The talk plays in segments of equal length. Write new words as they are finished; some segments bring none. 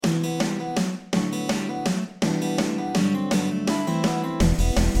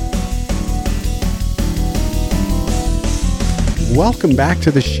Welcome back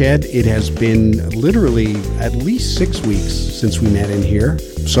to the shed. It has been literally at least 6 weeks since we met in here.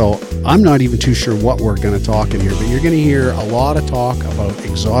 So I'm not even too sure what we're going to talk in here, but you're going to hear a lot of talk about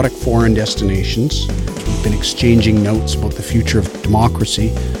exotic foreign destinations. We've been exchanging notes about the future of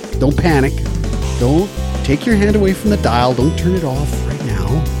democracy. Don't panic. Don't take your hand away from the dial. Don't turn it off right now.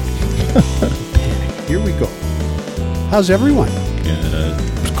 Don't panic. Here we go. How's everyone?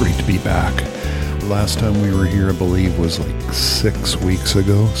 It's great to be back. Last time we were here, I believe, was like 6 weeks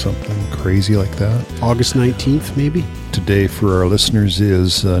ago, something crazy like that. August 19th, maybe? Today, for our listeners,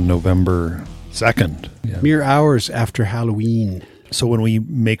 is November 2nd. Yeah. Mere hours after Halloween. So when we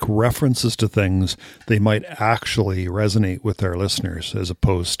make references to things, they might actually resonate with our listeners as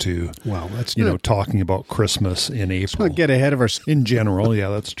opposed to, talking about Christmas in April. Let's not get ahead of ourselves. In general, yeah,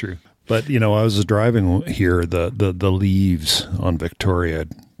 that's true. But, I was driving here, the leaves on Victoria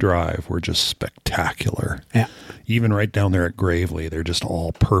Drive were just spectacular. Yeah. Even right down there at Gravely, they're just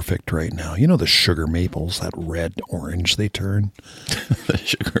all perfect right now. You know the sugar maples, that red orange they turn? The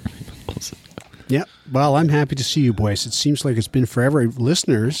sugar maples. Yeah. Well, I'm happy to see you, boys. It seems like it's been forever.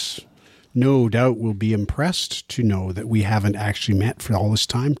 Listeners, no doubt, will be impressed to know that we haven't actually met for all this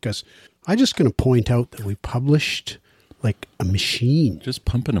time, because I'm just going to point out that we published like a machine. Just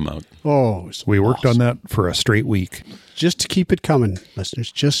pumping them out. Oh, we worked on that for a straight week. Just to keep it coming,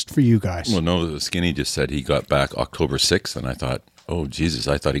 listeners, just for you guys. Well, no, Skinny just said he got back October 6th, and I thought, oh, Jesus,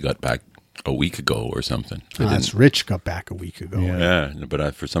 I thought he got back a week ago or something. That's Rich got back a week ago. Yeah,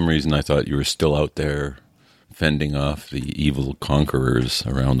 but for some reason I thought you were still out there fending off the evil conquerors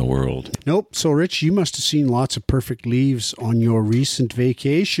around the world. Nope. So, Rich, you must have seen lots of perfect leaves on your recent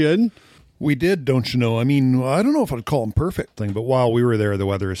vacation. We did, don't you know? I mean, I don't know if I'd call them perfect thing, but while we were there, the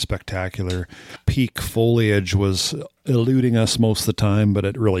weather is spectacular. Peak foliage was eluding us most of the time, but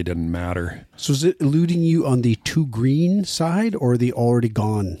it really didn't matter. So is it eluding you on the too green side or the already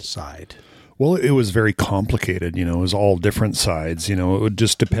gone side? Well, it was very complicated, it was all different sides, it would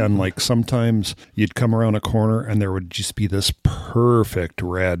just depend. Like sometimes you'd come around a corner and there would just be this perfect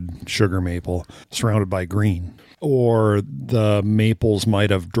red sugar maple surrounded by green. Or the maples might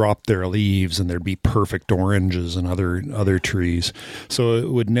have dropped their leaves and there'd be perfect oranges and other trees. So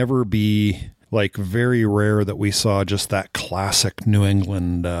it would never be like very rare that we saw just that classic New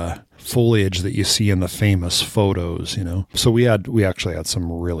England foliage that you see in the famous photos, So we actually had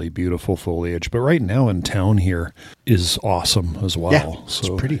some really beautiful foliage. But right now in town here is awesome as well. Yeah,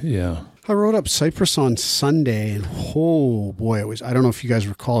 so, it's pretty. Yeah. I rode up Cypress on Sunday, and oh boy, I don't know if you guys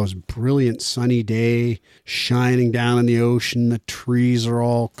recall, it was a brilliant sunny day, shining down in the ocean. The trees are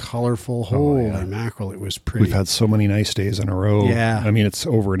all colorful. Holy mackerel, it was pretty. We've had so many nice days in a row. Yeah. I mean, it's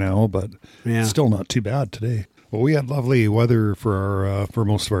over now, but it's still not too bad today. Well, we had lovely weather for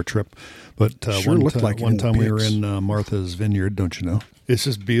most of our trip, but one time we were in Martha's Vineyard, don't you know? It's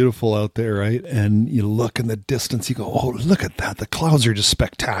just beautiful out there, right? And you look in the distance, you go, oh, look at that. The clouds are just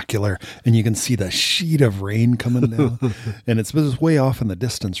spectacular. And you can see the sheet of rain coming down. And it's way off in the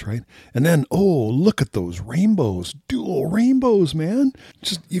distance, right? And then, oh, look at those rainbows, dual rainbows, man.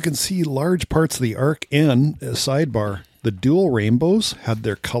 Just you can see large parts of the arc, and sidebar, the dual rainbows had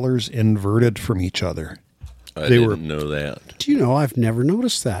their colors inverted from each other. I didn't know that. Do you know, I've never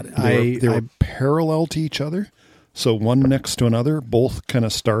noticed that. They were parallel to each other. So one next to another, both kind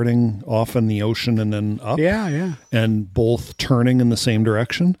of starting off in the ocean and then up. Yeah. And both turning in the same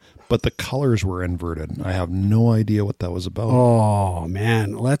direction, but the colors were inverted. I have no idea what that was about. Oh,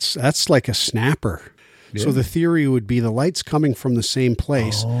 man. That's like a snapper. Yeah. So the theory would be the light's coming from the same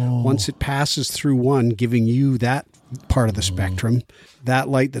place. Oh. Once it passes through one, giving you that part of the spectrum, that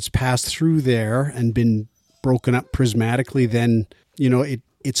light that's passed through there and been broken up prismatically, then,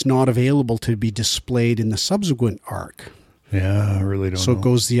 it's not available to be displayed in the subsequent arc. Yeah, I really don't know. So it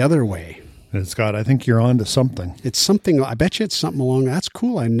goes the other way. I think you're on to something. It's something, I bet you it's something along, that's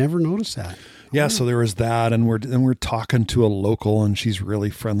cool. I never noticed that. Yeah, so there was that, and we're talking to a local, and she's really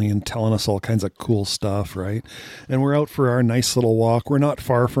friendly and telling us all kinds of cool stuff, right? And we're out for our nice little walk. We're not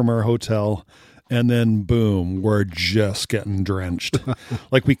far from our hotel. And then, boom, we're just getting drenched.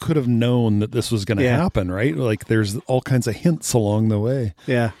 Like we could have known that this was going to happen, right? Like there's all kinds of hints along the way.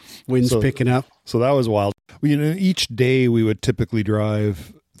 Yeah, wind's picking up. So that was wild. Each day we would typically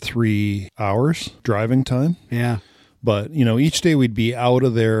drive 3 hours driving time. Yeah. But, each day we'd be out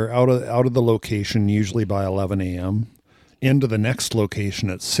of there, out of the location, usually by 11 a.m., into the next location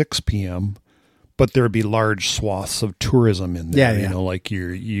at 6 p.m., but there would be large swaths of tourism in there. Yeah. Like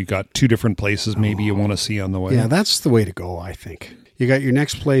you got 2 different places maybe you want to see on the way. Yeah, that's the way to go, I think. You got your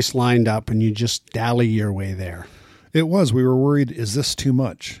next place lined up and you just dally your way there. It was. We were worried, is this too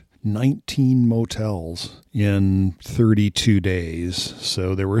much? 19 motels in 32 days.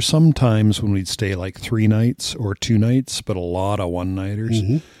 So there were some times when we'd stay like 3 nights or 2 nights, but a lot of one-nighters.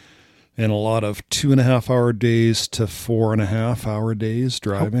 Mm-hmm. And a lot of 2.5-hour days to 4.5-hour days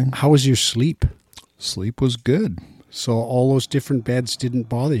driving. How was your sleep? Sleep was good. So all those different beds didn't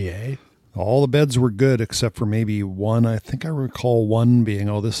bother you, eh? All the beds were good except for maybe one. I think I recall one being,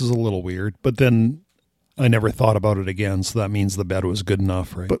 oh, this is a little weird. But then I never thought about it again, so that means the bed was good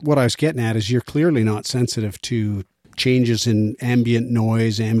enough, right? But what I was getting at is you're clearly not sensitive to changes in ambient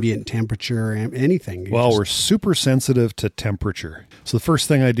noise, ambient temperature, anything. Well, we're super sensitive to temperature. So the first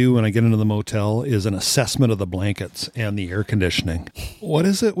thing I do when I get into the motel is an assessment of the blankets and the air conditioning. What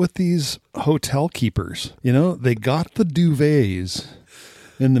is it with these hotel keepers? You know, they got the duvets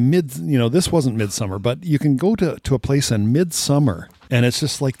in the this wasn't midsummer, but you can go to a place in midsummer and it's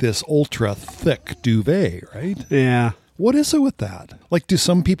just like this ultra thick duvet, right? Yeah. What is it with that? Like, do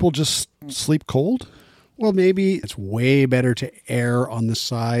some people just sleep cold? Well, maybe it's way better to err on the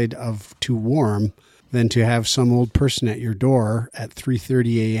side of too warm than to have some old person at your door at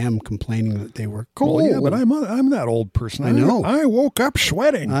 3:30 a.m. complaining that they were cold. Well, yeah, but I'm that old person. I know. I woke up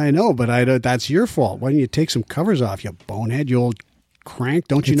sweating. I know, but that's your fault. Why don't you take some covers off, you bonehead, you old crank?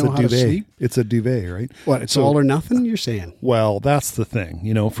 Don't you know how to sleep? It's a duvet, right? What, it's all or nothing, you're saying? Well, that's the thing.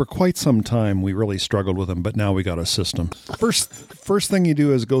 You know, for quite some time, we really struggled with them, but now we got a system. First thing you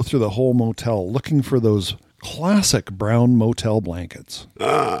do is go through the whole motel looking for those classic brown motel blankets.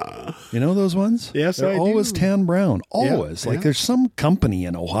 You know those ones? Yes, They're I always do. tan brown. Always. Yeah, Like yeah. there's some company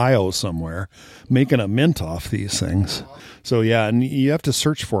in Ohio somewhere making a mint off these things. So yeah, and you have to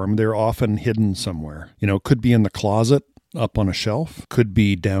search for them. They're often hidden somewhere. You know, could be in the closet, up on a shelf, could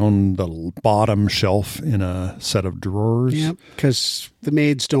be down the bottom shelf in a set of drawers. Yeah, because the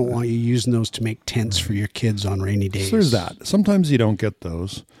maids don't want you using those to make tents for your kids on rainy days. So there's that. Sometimes you don't get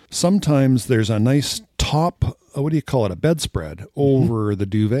those. Sometimes there's a nice top, what do you call it, a bedspread over the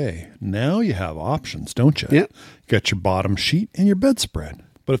duvet. Now you have options, don't you? Yeah. Got your bottom sheet and your bedspread.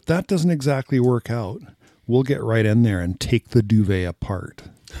 But if that doesn't exactly work out, we'll get right in there and take the duvet apart.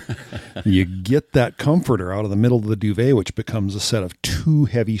 You get that comforter out of the middle of the duvet, which becomes a set of 2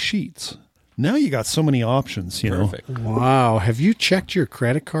 heavy sheets. Now you got so many options, you Perfect. know. Wow. Have you checked your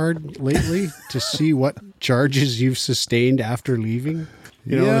credit card lately to see what charges you've sustained after leaving?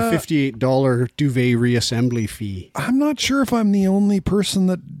 You know, Yeah. the $58 duvet reassembly fee. I'm not sure if I'm the only person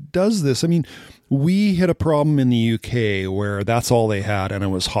that does this. I mean, we had a problem in the UK where that's all they had and it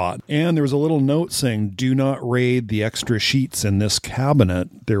was hot. And there was a little note saying, do not raid the extra sheets in this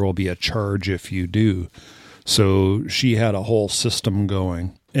cabinet. There will be a charge if you do. So she had a whole system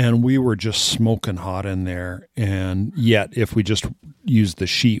going. And we were just smoking hot in there. And yet, if we just used the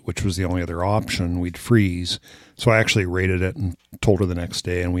sheet, which was the only other option, we'd freeze. So I actually rated it and told her the next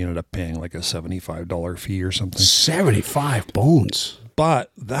day, and we ended up paying like a $75 fee or something. 75 bones.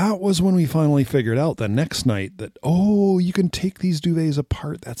 But that was when we finally figured out the next night that, oh, you can take these duvets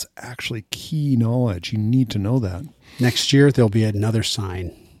apart. That's actually key knowledge. You need to know that. Next year, there'll be another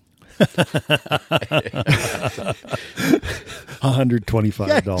sign. $125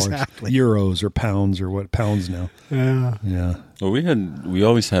 Yeah, exactly. euros or pounds or what pounds now. Yeah. Yeah. Well, we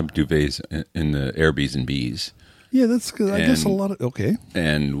always have duvets in the Airbnbs, Yeah, that's good. I guess a And- lot of, okay.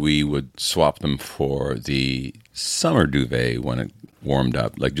 and we would swap them for the summer duvet when it warmed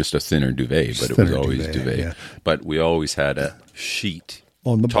up, like just a thinner duvet, but it was Thinner always duvet, duvet. yeah. But we always had a sheet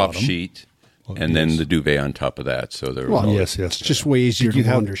On the top bottom. sheet, Oh, and yes. then the duvet on top of that. So there was Well, always, Yes, yes. It's just way easier Did you to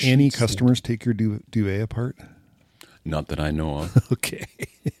have launder any sheets than- customers take your duvet apart? not that I know of. Okay.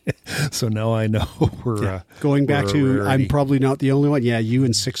 So now I know we're Going back we're a to, rarity. I'm probably not the only one. Yeah, you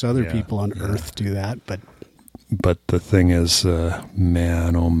and 6 other Yeah, people on yeah. Earth do that. But But the thing is,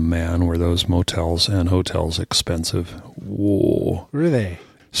 man, oh man, were those motels and hotels expensive. Whoa. where are they?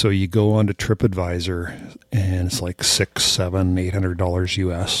 So you go on to TripAdvisor and it's like $600, $700, $800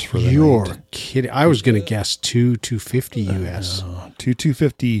 US for the You're night. kidding. I was going to guess $250 US.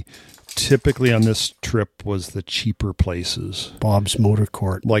 $250 typically on this trip was the cheaper places. Bob's Motor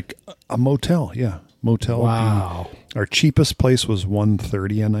Court. Like a motel, yeah. Motel. would be- Wow. Our cheapest place was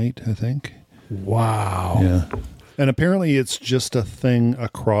 $130 a night, I think. Wow. Yeah. And apparently it's just a thing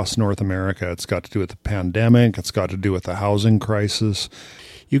across North America. It's got to do with the pandemic. It's got to do with the housing crisis.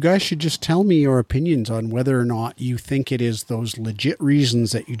 You guys should just tell me your opinions on whether or not you think it is those legit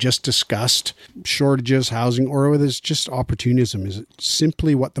reasons that you just discussed, shortages, housing, or whether it's just opportunism. Is it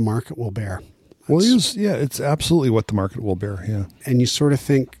simply what the market will bear? Well, it's absolutely what the market will bear, yeah. And you sort of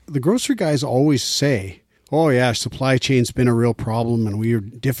think, the grocery guys always say, oh yeah, supply chain's been a real problem and we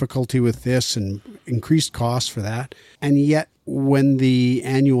have difficulty with this and increased costs for that. And yet when the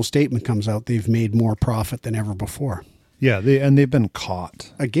annual statement comes out, they've made more profit than ever before. Yeah, they've been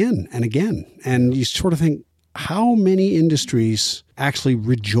caught. Again and again. And you sort of think, how many industries actually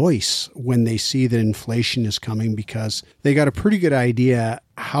rejoice when they see that inflation is coming, because they got a pretty good idea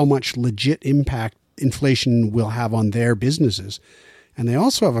how much legit impact inflation will have on their businesses. And they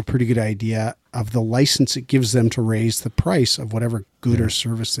also have a pretty good idea of the license it gives them to raise the price of whatever good or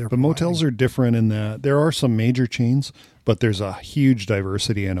service they're providing. But motels are different in that there are some major chains, but there's a huge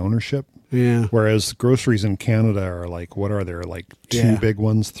diversity in ownership. Yeah. Whereas groceries in Canada are like, what are there? Like two big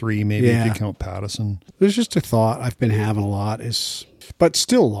ones, three maybe if you count Pattison. There's just a thought I've been having a lot but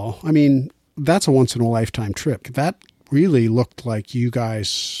still though, I mean, that's a once in a lifetime trip. That really looked like you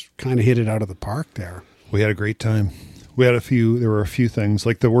guys kind of hit it out of the park there. We had a great time. There were a few things.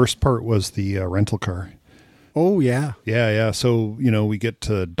 Like the worst part was the rental car. Oh, yeah. Yeah. So, we get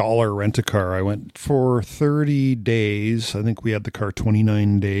to $1 rent a car. I went for 30 days. I think we had the car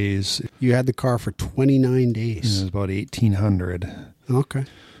 29 days. You had the car for 29 days. It was about $1,800. Okay.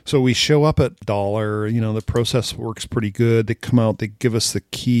 So we show up at $1. The process works pretty good. They come out, they give us the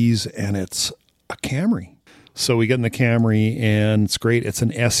keys, and it's a Camry. So we get in the Camry, and it's great. It's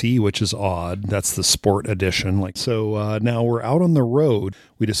an SE, which is odd. That's the sport edition. So now we're out on the road.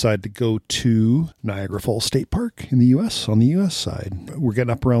 We decide to go to Niagara Falls State Park in the U.S., on the U.S. side. We're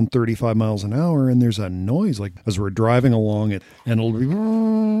getting up around 35 miles an hour, and there's a noise like as we're driving along it, and it'll be...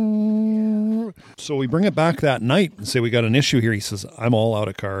 So we bring it back that night and say, we got an issue here. He says, I'm all out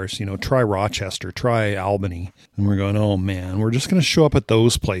of cars. Try Rochester, try Albany. And we're going, oh, man, we're just going to show up at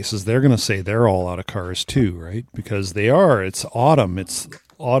those places. They're going to say they're all out of cars too, right? Because they are. It's autumn. It's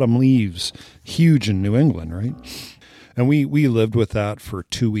autumn leaves, huge in New England, right? And we lived with that for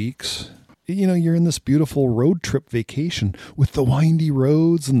 2 weeks. You're in this beautiful road trip vacation with the windy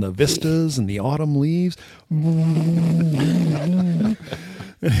roads and the vistas and the autumn leaves.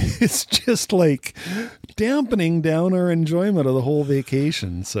 It's just like dampening down our enjoyment of the whole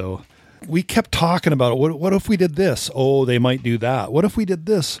vacation. So we kept talking about it. What if we did this? Oh, they might do that. What if we did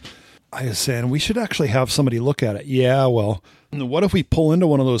this? I was saying we should actually have somebody look at it. Yeah, well, what if we pull into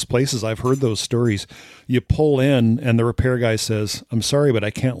one of those places? I've heard those stories. You pull in and the repair guy says, I'm sorry, but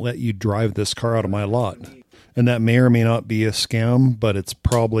I can't let you drive this car out of my lot. And that may or may not be a scam, but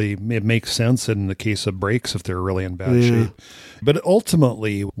it makes sense in the case of brakes if they're really in bad shape. But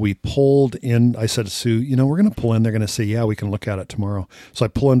ultimately, we pulled in. I said to Sue, we're going to pull in. They're going to say, yeah, we can look at it tomorrow. So I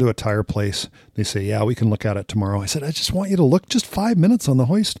pull into a tire place. They say, yeah, we can look at it tomorrow. I said, I just want you to look just 5 minutes on the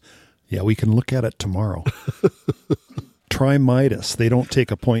hoist. Yeah, we can look at it tomorrow. Try Midas. They don't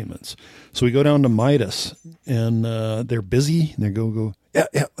take appointments. So we go down to Midas, and they're busy. And they go, yeah,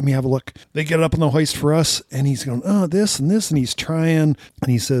 let me have a look. They get it up on the hoist for us, and he's going, oh, this and this, and he's trying. And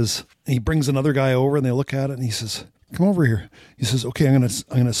he says, and he brings another guy over, and they look at it, and he says, come over here. He says, okay, I'm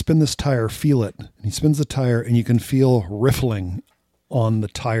gonna spin this tire, feel it. And he spins the tire, and you can feel riffling on the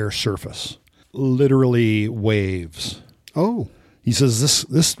tire surface, literally waves. Oh. He says,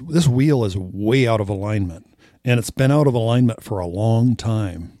 this wheel is way out of alignment, and it's been out of alignment for a long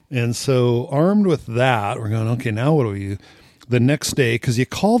time. And so armed with that, we're going, okay, now what do we do? The next day, because you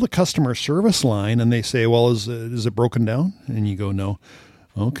call the customer service line, and they say, well, is it broken down? And you go, no.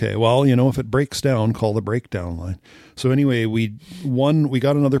 Okay, well, if it breaks down, call the breakdown line. So anyway, we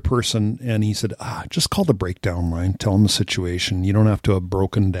got another person, and he said, just call the breakdown line. Tell them the situation. You don't have to have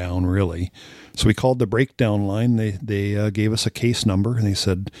broken down, really. So we called the breakdown line. They gave us a case number, and they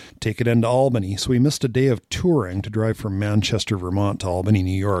said, take it into Albany. So we missed a day of touring to drive from Manchester, Vermont to Albany,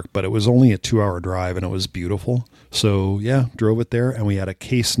 New York, but it was only a 2-hour drive, and it was beautiful. So yeah, drove it there, and we had a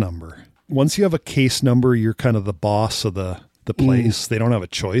case number. Once you have a case number, you're kind of the boss of the place. They don't have a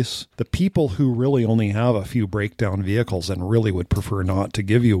choice. The people who really only have a few breakdown vehicles and really would prefer not to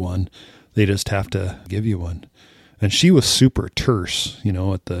give you one, they just have to give you one. And she was super terse,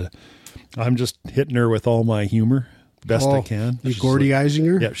 I'm just hitting her with all my humor, best I can. You Gordyizing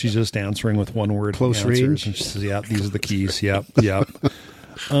her? Yeah, she's just answering with one word. Close range. And she says, yeah, these are the keys. Yep.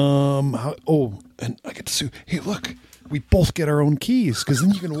 And I get to say, hey, look, we both get our own keys, because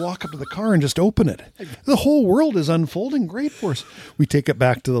then you can walk up to the car and just open it. The whole world is unfolding great for us. We take it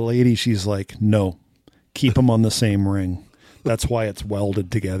back to the lady. She's like, no, keep them on the same ring. That's why it's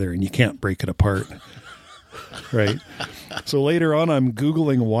welded together and you can't break it apart. Right. So later on, I'm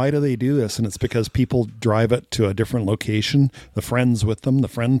Googling, why do they do this? And it's because people drive it to a different location. The friend's with them. The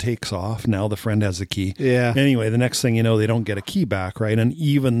friend takes off. Now the friend has a key. Yeah. Anyway, the next thing you know, they don't get a key back, right? And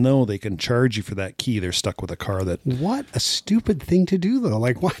even though they can charge you for that key, they're stuck with a car that... What a stupid thing to do, though.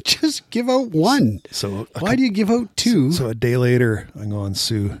 Like, why just give out one? So why do you give out two? So a day later, I'm going,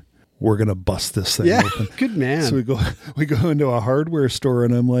 Sue, we're going to bust this thing Yeah, open. good man. So we go into a hardware store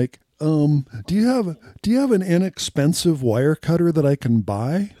and I'm like, do you have an inexpensive wire cutter that I can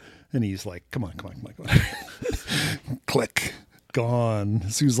buy? And he's like, come on. Click. Gone.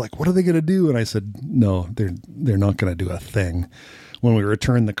 So he was like, what are they going to do? And I said, no, they're not going to do a thing. When we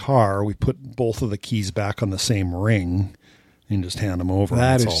returned the car, we put both of the keys back on the same ring and just hand them over.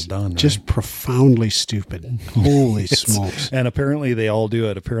 That and is it's all done. just right? profoundly stupid. Holy smokes. And apparently they all do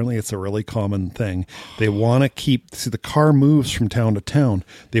it. Apparently it's a really common thing. They want to keep, see, the car moves from town to town.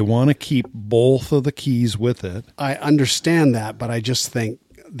 They want to keep both of the keys with it. I understand that, but I just think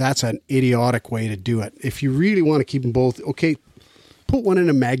that's an idiotic way to do it. If you really want to keep them both, okay, put one in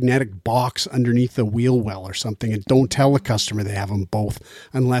a magnetic box underneath the wheel well or something, and don't tell the customer they have them both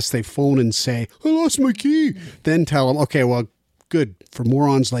unless they phone and say, I lost my key. Then tell them, okay, well, good. For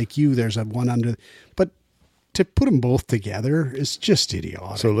morons like you, there's a one under. But to put them both together is just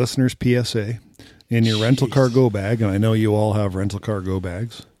idiotic. So listeners, PSA, in your rental car go bag, and I know you all have rental car go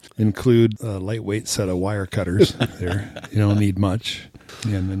bags, include a lightweight set of wire cutters there. You don't need much,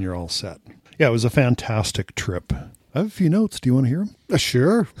 and then you're all set. Yeah, it was a fantastic trip. I have a few notes. Do you want to hear them?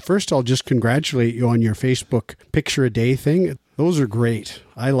 Sure. First, I'll just congratulate you on your Facebook picture a day thing. Those are great.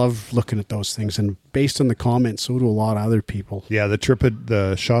 I love looking at those things. And based on the comments, so do a lot of other people. Yeah,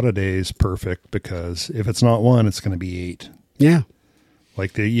 the shot a day is perfect because if it's not one, it's going to be 8. Yeah.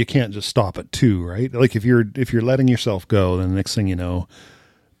 Like you can't just stop at 2, right? Like if you're letting yourself go, then the next thing you know,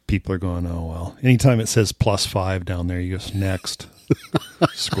 people are going, oh, well. Anytime it says +5 down there, you go, next.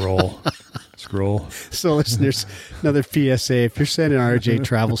 Scroll. So listeners, another PSA. If you're sending RJ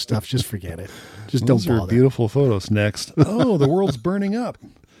travel stuff, just forget it. Just Those don't are bother. beautiful photos. Next. Oh, the world's burning up.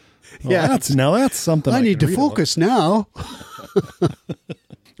 Well, Yeah. that's something I need can to read about. focus now.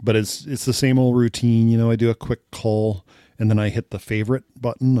 But it's the same old routine. You know, I do a quick call and then I hit the favorite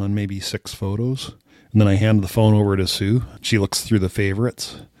button on maybe 6 photos. And then I hand the phone over to Sue. She looks through the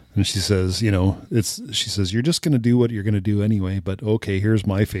favorites. And she says, she says, you're just going to do what you're going to do anyway, but okay, here's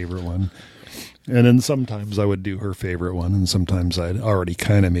my favorite one. And then sometimes I would do her favorite one, and sometimes I'd already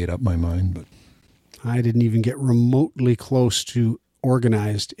kind of made up my mind. But I didn't even get remotely close to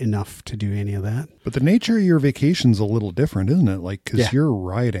organized enough to do any of that. the nature of your vacation's a little different, isn't it? Like, because you're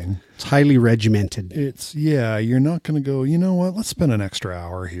riding. It's highly regimented. You're not going to go, you know what, let's spend an extra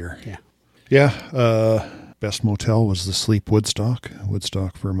hour here. Yeah. Yeah, best motel was the Sleep Woodstock,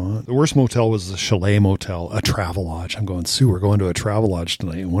 Vermont. The worst motel was the Chalet Motel, a Travelodge. I'm going, Sue, we're going to a Travelodge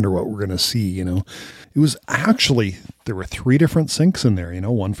tonight. I wonder what we're going to see, It was actually, there were 3 different sinks in there,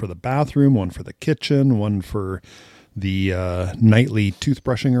 one for the bathroom, one for the kitchen, one for the nightly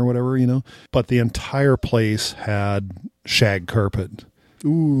toothbrushing or whatever, But the entire place had shag carpet.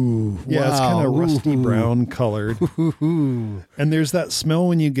 Ooh. Yeah, wow. it's kind of rusty brown colored. Ooh. And there's that smell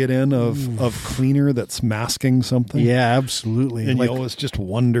when you get in of cleaner that's masking something. Yeah, absolutely. And you always just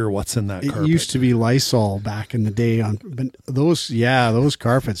wonder what's in that carpet. It used to be Lysol back in the day. But those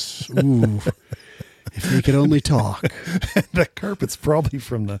carpets, ooh, if they could only talk. The carpet's probably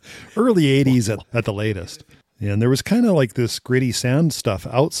from the early 80s at the latest. And there was kind of like this gritty sand stuff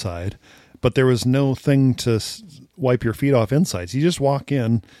outside, but there was no thing to wipe your feet off inside. So you just walk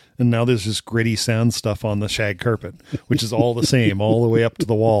in, and now there's this gritty sand stuff on the shag carpet, which is all the same, all the way up to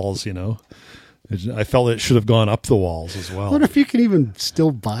the walls, I felt it should have gone up the walls as well. I wonder if you can even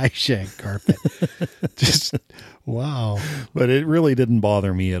still buy shag carpet. Just, wow. But it really didn't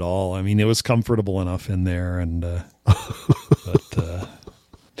bother me at all. I mean, it was comfortable enough in there, and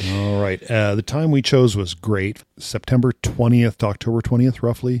all right. The time we chose was great. September 20th to October 20th,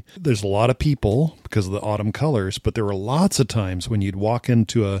 roughly. There's a lot of people because of the autumn colors, but there were lots of times when you'd walk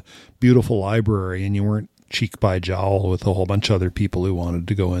into a beautiful library and you weren't cheek by jowl with a whole bunch of other people who wanted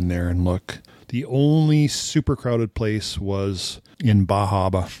to go in there and look. The only super crowded place was in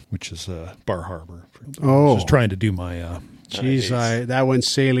Bahaba, which is Bar Harbor. Oh. Just trying to do my... Jeez, that went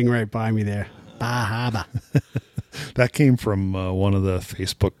sailing right by me there. Bahaba. That came from one of the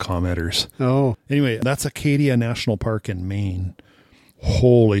Facebook commenters. Oh. Anyway, that's Acadia National Park in Maine.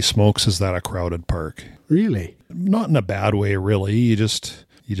 Holy smokes, is that a crowded park. Really? Not in a bad way, really. You just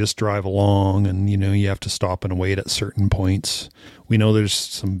drive along and, you have to stop and wait at certain points. We know there's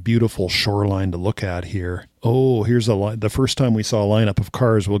some beautiful shoreline to look at here. Oh, here's a line. The first time we saw a lineup of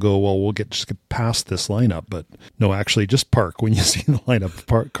cars, we'll go, well, we'll just get past this lineup. But no, actually, just park when you see the lineup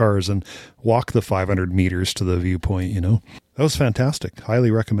of cars and walk the 500 meters to the viewpoint, That was fantastic.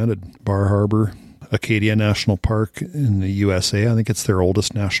 Highly recommended. Bar Harbor, Acadia National Park in the USA. I think it's their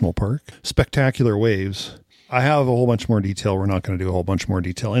oldest national park. Spectacular waves. I have a whole bunch more detail. We're not going to do a whole bunch more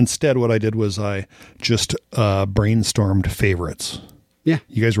detail. Instead, what I did was I just brainstormed favorites. Yeah.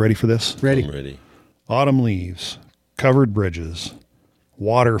 You guys ready for this? Ready. I'm ready. Autumn leaves, covered bridges,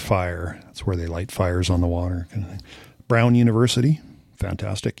 water fire. That's where they light fires on the water. Kind of thing. Brown University,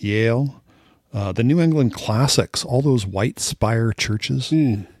 fantastic. Yale, the New England classics, all those white spire churches.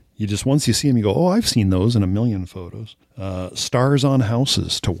 You just, once you see them, you go, oh, I've seen those in a million photos. Stars on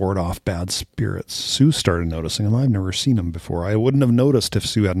houses to ward off bad spirits. Sue started noticing them. I've never seen them before. I wouldn't have noticed if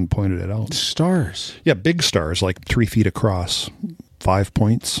Sue hadn't pointed it out. Stars. Yeah, big stars, like 3 feet across, 5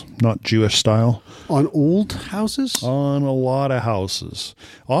 points, not Jewish style. On old houses? On a lot of houses.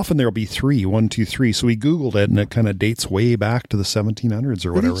 Often there'll be 3, 1, 2, 3. So we Googled it, and it kind of dates way back to the 1700s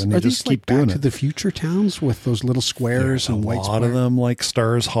or whatever. And they just keep doing it. Back to the Future towns with those little squares and white a lot of them, like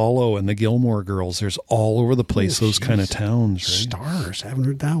Stars Hollow and the Gilmore Girls. There's all over the place, those kind of towns. Right? Stars. I haven't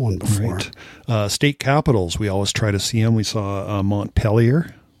heard that one before. Right. State capitals. We always try to see them. We saw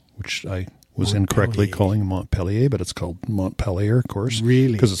Montpelier, which I was incorrectly calling Montpellier, but it's called Montpelier, of course.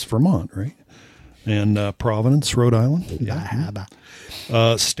 Really? Because it's Vermont, right? And Providence, Rhode Island.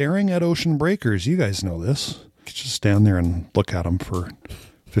 Staring at ocean breakers. You guys know this. You could just stand there and look at them for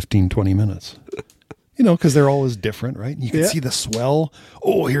 15, 20 minutes. You know, because they're always different, right? You can see the swell.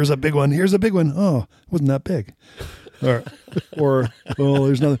 Oh, here's a big one. Here's a big one. Oh, wasn't that big. Or oh,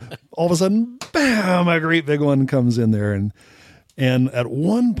 there's another. All of a sudden, bam, a great big one comes in there. And at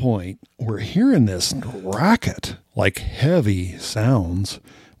one point, we're hearing this racket, like heavy sounds.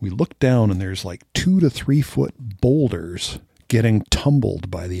 We look down and there's like 2 to 3 foot boulders getting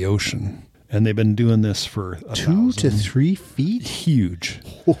tumbled by the ocean. And they've been doing this for 2 to 3 feet? Huge.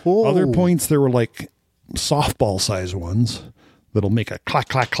 Oh. Other points, there were like softball size ones that'll make a clack,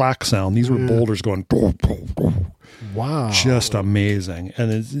 clack, clack sound. These were boulders going. Wow. Just amazing.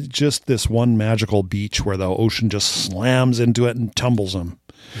 And it's just this one magical beach where the ocean just slams into it and tumbles them.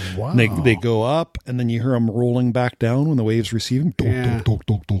 Wow. And they go up, and then you hear them rolling back down when the wave's receiving. And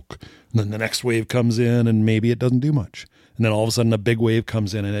then the next wave comes in, and maybe it doesn't do much. And then all of a sudden, a big wave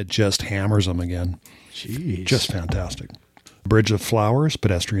comes in, and it just hammers them again. Jeez. Just fantastic. Bridge of Flowers,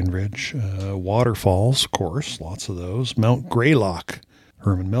 pedestrian bridge. Waterfalls, of course, lots of those. Mount Greylock.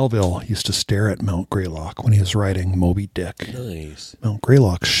 Herman Melville used to stare at Mount Greylock when he was writing Moby Dick. Nice. Mount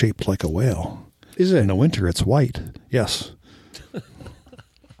Greylock's shaped like a whale. Is it? In the winter, it's white. Yes. Do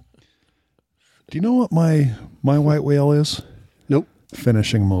you know what my white whale is? Nope.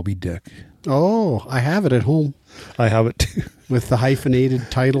 Finishing Moby Dick. Oh, I have it at home. I have it too. With the hyphenated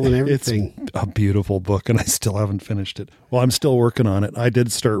title and everything. It's a beautiful book, and I still haven't finished it. Well, I'm still working on it. I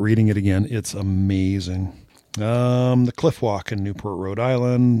did start reading it again. It's amazing. The Cliff Walk in Newport, Rhode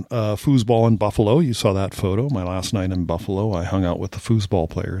Island. Foosball in Buffalo. You saw that photo. My last night in Buffalo, I hung out with the foosball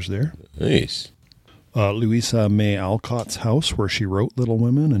players there. Nice. Louisa May Alcott's house, where she wrote Little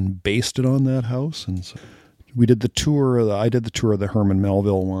Women and based it on that house. And so we did the tour. I did the tour of the Herman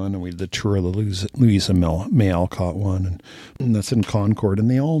Melville one, and we did the tour of the Louisa May Alcott one, and that's in Concord. And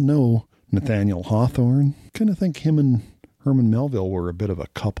they all know Nathaniel Hawthorne. Kind of think him and Herman Melville were a bit of a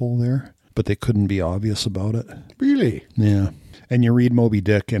couple there, but they couldn't be obvious about it. Really? Yeah. And you read Moby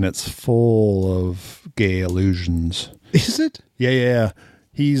Dick, and it's full of gay allusions. Is it? Yeah.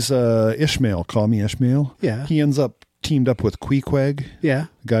 He's Ishmael. Call me Ishmael. Yeah. He ends up teamed up with Queequeg. Yeah.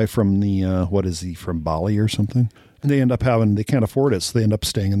 A guy from the, what is he, from Bali or something? And they end up they can't afford it, so they end up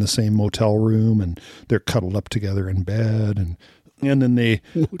staying in the same motel room, and they're cuddled up together in bed, and then they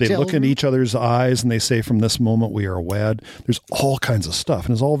look in each other's eyes and they say, from this moment we are wed. There's all kinds of stuff,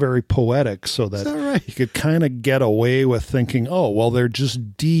 and it's all very poetic, so that right? you could kind of get away with thinking, oh, well, they're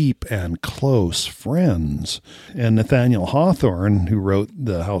just deep and close friends. And Nathaniel Hawthorne, who wrote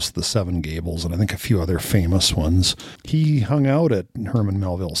The House of the Seven Gables and I think a few other famous ones, he hung out at Herman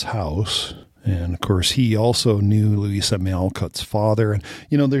Melville's house. And, of course, he also knew Louisa May Alcott's father. And,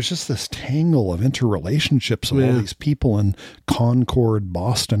 there's just this tangle of interrelationships of all these people in Concord,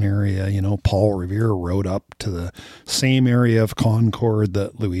 Boston area. Paul Revere rode up to the same area of Concord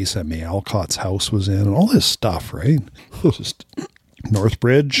that Louisa May Alcott's house was in, and all this stuff, right? Just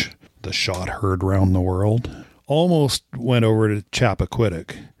Northbridge, the shot heard round the world. Almost went over to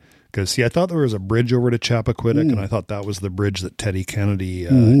Chappaquiddick. Because, I thought there was a bridge over to Chappaquiddick, and I thought that was the bridge that Teddy Kennedy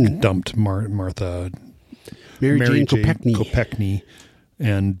dumped Mary Jane Kopechne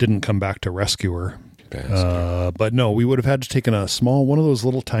and didn't come back to rescue her. But no, we would have had to taken a small, one of those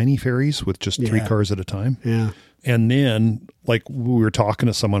little tiny ferries with just 3 cars at a time. Yeah. And then, like, we were talking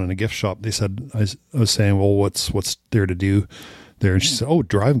to someone in a gift shop. They said, I was saying, well, what's there to do there? And she said, oh,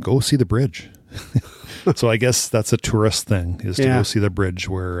 drive and go see the bridge. So I guess that's a tourist thing, is to go see the bridge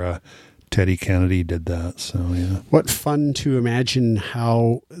where Teddy Kennedy did that. So, yeah. What fun to imagine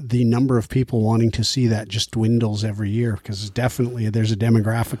how the number of people wanting to see that just dwindles every year, because definitely there's a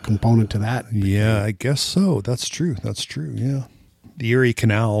demographic component to that. Yeah, I guess so. That's true. Yeah. The Erie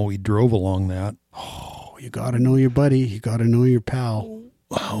Canal, we drove along that. Oh, you got to know your buddy. You got to know your pal.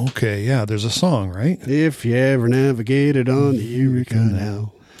 Okay, yeah, there's a song, right? If you ever navigated on the Erie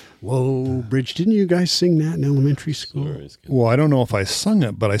Canal. Whoa, Bridge, didn't you guys sing that in elementary school? Well, I don't know if I sung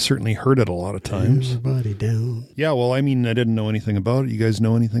it, but I certainly heard it a lot of times. Everybody down. Yeah, well, I mean, I didn't know anything about it. You guys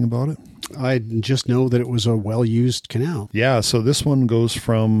know anything about it? I just know that it was a well-used canal. Yeah, so this one goes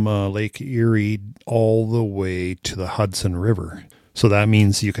from Lake Erie all the way to the Hudson River. So that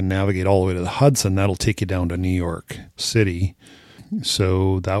means you can navigate all the way to the Hudson. That'll take you down to New York City.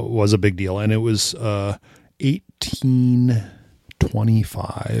 So that was a big deal. And it was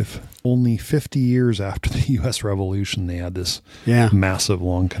 1825. Only 50 years after the U.S. Revolution, they had this massive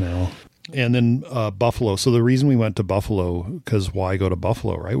long canal. And then Buffalo. So the reason we went to Buffalo, because why go to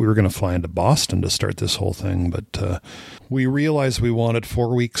Buffalo, right? We were going to fly into Boston to start this whole thing, but we realized we wanted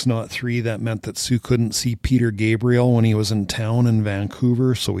 4 weeks, not 3. That meant that Sue couldn't see Peter Gabriel when he was in town in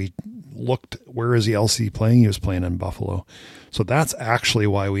Vancouver. So we looked, where is the LC playing? He was playing in Buffalo. So that's actually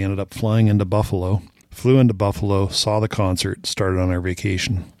why we ended up flying into Buffalo. Flew into Buffalo, saw the concert, started on our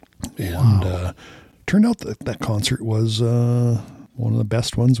vacation. And turned out that concert was one of the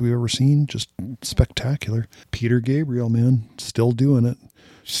best ones we've ever seen. Just spectacular. Peter Gabriel, man, still doing it.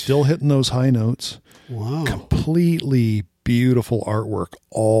 Still hitting those high notes. Wow. Completely beautiful artwork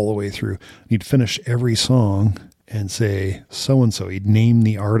all the way through. He'd finish every song and say, so-and-so. He'd name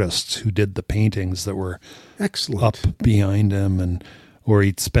the artists who did the paintings that were excellent up behind him, or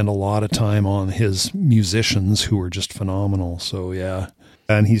he'd spend a lot of time on his musicians who were just phenomenal. So, yeah.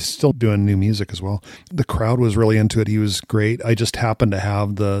 And he's still doing new music as well. The crowd was really into it. He was great. I just happened to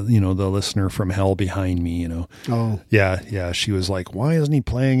have the listener from hell behind me, Oh. Yeah. She was like, why isn't he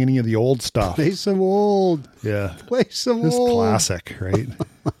playing any of the old stuff? Play some old. Yeah. Play some Just old. classic, right?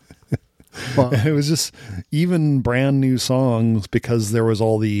 Well, it was just even brand new songs, because there was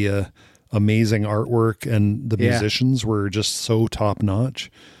all the amazing artwork, and the musicians were just so top notch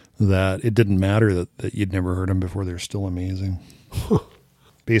that it didn't matter that you'd never heard them before. They're still amazing.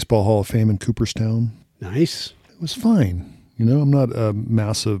 Baseball Hall of Fame in Cooperstown. Nice. It was fine. I'm not a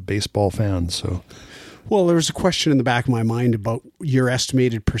massive baseball fan, so. Well, there was a question in the back of my mind about your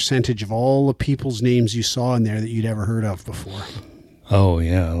estimated percentage of all the people's names you saw in there that you'd ever heard of before. Oh,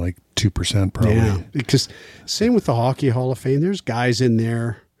 yeah, like 2% probably. Yeah, because same with the Hockey Hall of Fame. There's guys in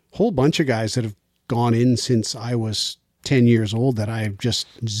there, a whole bunch of guys that have gone in since I was 10 years old that I have just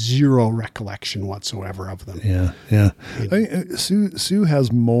zero recollection whatsoever of them. Yeah. Sue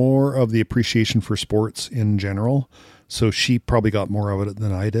has more of the appreciation for sports in general, so she probably got more of it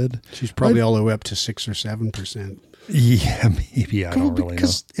than I did. She's probably all the way up to 6 or 7%. Yeah, maybe. I don't really know.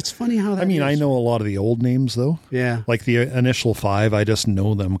 Because it's funny how that I know a lot of the old names, though. Yeah. Like the initial 5, I just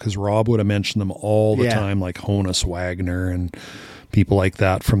know them because Rob would have mentioned them all the time, like Honus Wagner and people like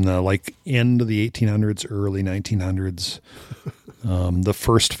that from the end of the 1800s, early 1900s. The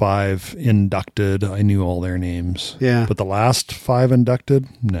first 5 inducted, I knew all their names. Yeah. But the last 5 inducted,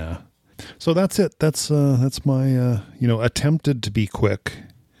 nah. So that's it. That's my attempted to be quick.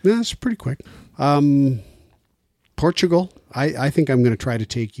 Yeah, that's pretty quick. Portugal. I think I'm going to try to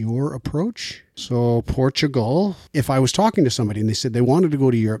take your approach. So Portugal, if I was talking to somebody and they said they wanted to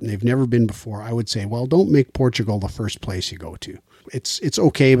go to Europe and they've never been before, I would say, well, don't make Portugal the first place you go to. It's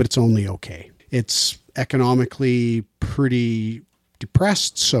okay, but it's only okay. It's economically pretty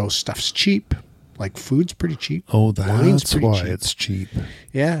depressed, so stuff's cheap. Like food's pretty cheap. Oh, that's why it's cheap.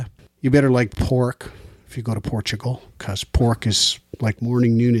 Yeah. You better like pork if you go to Portugal, because pork is like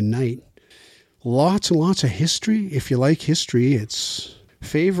morning, noon, and night. Lots and lots of history. If you like history, it's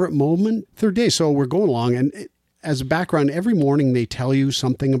favorite moment, third day. So we're going along, and as a background, every morning they tell you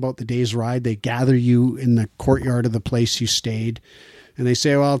something about the day's ride. They gather you in the courtyard of the place you stayed, and they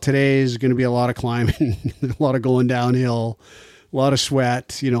say, well, today is going to be a lot of climbing, a lot of going downhill, a lot of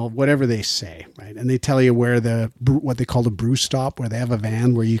sweat, whatever they say, right? And they tell you where what they call the brew stop, where they have a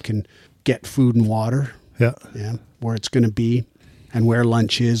van where you can get food and water. Yeah. Yeah. Where it's going to be and where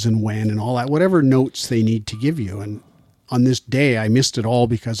lunch is and when and all that, whatever notes they need to give you. And on this day, I missed it all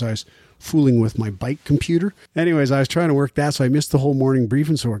because I was fooling with my bike computer. Anyways, I was trying to work that, so I missed the whole morning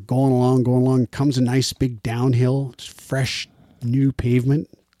briefing. So we're going along. Comes a nice big downhill, fresh, new pavement,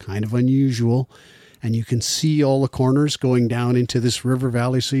 kind of unusual. and you can see all the corners going down into this river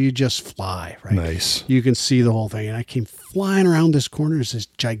valley. So you just fly, right? Nice. You can see the whole thing. And I came flying around this corner. There's this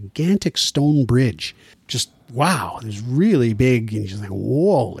gigantic stone bridge. Just, wow, it's really big. And you're just like,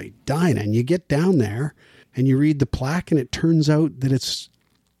 holy Dinah. And you get down there and you read the plaque, and it turns out that it's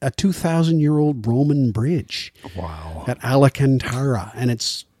a 2,000-year-old Roman bridge. Wow. At Alcantara. And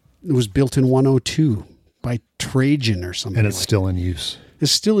it was built in 102 by Trajan or something. And it's still in use.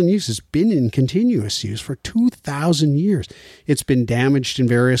 It's still in use. It's been in continuous use for 2,000 years. It's been damaged in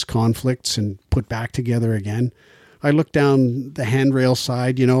various conflicts and put back together again. I look down the handrail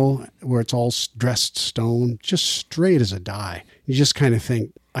side, where it's all dressed stone, just straight as a die. You just kind of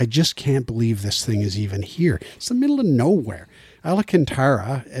think, I just can't believe this thing is even here. It's the middle of nowhere.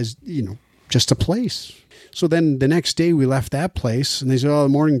 Alcantara is, just a place. So then the next day we left that place, and they said, the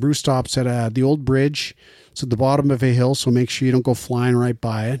morning brew stops at the old bridge. It's at the bottom of a hill, so make sure you don't go flying right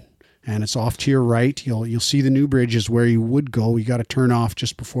by it. And it's off to your right. You'll see the new bridge is where you would go. You got to turn off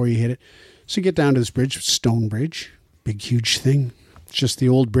just before you hit it. So you get down to this bridge, stone bridge, big, huge thing. It's just the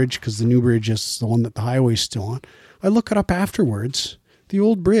old bridge because the new bridge is the one that the highway's still on. I look it up afterwards. The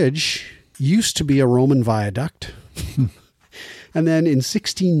old bridge used to be a Roman viaduct. And then in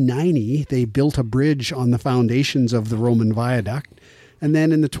 1690, they built a bridge on the foundations of the Roman viaduct. And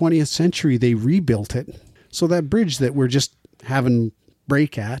then in the 20th century, they rebuilt it. So that bridge that we're just having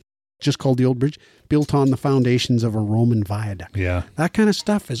break at, just called the old bridge, built on the foundations of a Roman viaduct. Yeah. That kind of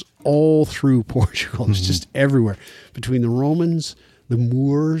stuff is all through Portugal. It's just everywhere. Between the Romans, the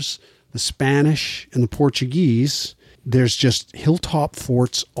Moors, the Spanish, and the Portuguese, there's just hilltop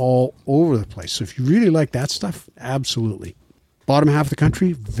forts all over the place. So if you really like that stuff, absolutely. Bottom half of the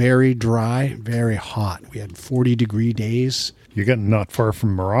country, very dry, very hot. We had 40-degree days. You're getting not far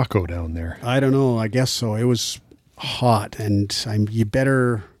from Morocco down there. I don't know. I guess so. It was hot, and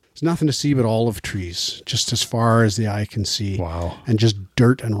there's nothing to see but olive trees, just as far as the eye can see. Wow. And just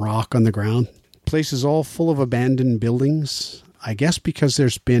dirt and rock on the ground. Place is all full of abandoned buildings. I guess because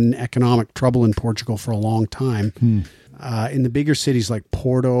there's been economic trouble in Portugal for a long time. In the bigger cities like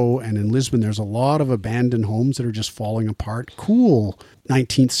Porto and in Lisbon, there's a lot of abandoned homes that are just falling apart. Cool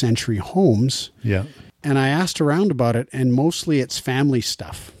 19th century homes. Yeah. And I asked around about it, and mostly it's family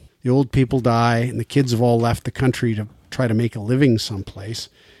stuff. The old people die, and the kids have all left the country to try to make a living someplace.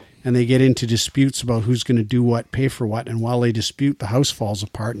 And they get into disputes about who's going to do what, pay for what. And while they dispute, the house falls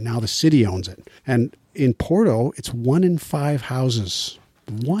apart, and now the city owns it. And in Porto, it's 1 in 5 houses.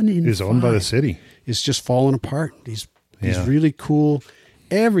 1 in 5 is owned by the city. It's just falling apart. These really cool,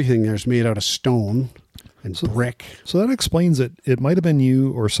 everything there's made out of stone and brick. So that explains it. It might have been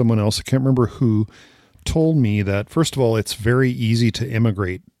you or someone else, I can't remember who, told me that, first of all, it's very easy to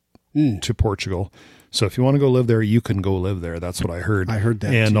immigrate to Portugal. So if you want to go live there, you can go live there. That's what I heard. I heard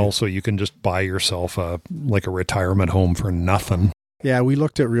that And too. also you can just buy yourself a retirement home for nothing. Yeah, we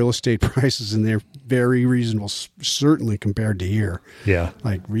looked at real estate prices, and they're very reasonable, certainly compared to here. Yeah.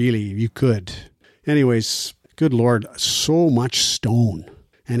 Like, really, you could. Anyways, good Lord, so much stone.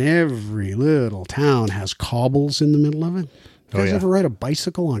 And every little town has cobbles in the middle of it. You guys ever ride a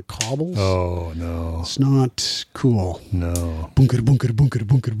bicycle on cobbles? Oh, no. It's not cool. No. Bunkada, bunkada, bunkada,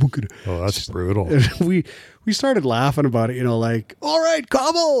 bunkada, bunkada. Oh, that's brutal. We started laughing about it, like, all right,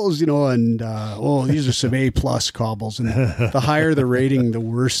 cobbles, and, these are some A-plus cobbles. And the higher the rating, the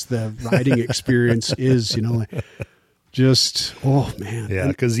worse the riding experience is, Just, oh, man. Yeah,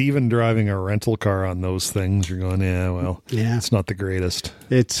 because even driving a rental car on those things, you're going, it's not the greatest.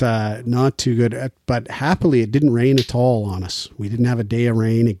 It's not too good. But happily, it didn't rain at all on us. We didn't have a day of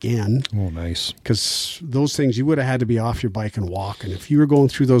rain again. Oh, nice. Because those things, you would have had to be off your bike and walk. And if you were going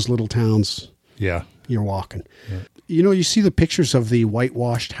through those little towns, you're walking. Yeah. You see the pictures of the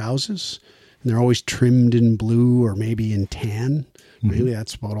whitewashed houses, and they're always trimmed in blue or maybe in tan. Really,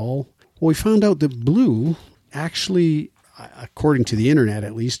 that's about all. Well, we found out that blue actually, according to the internet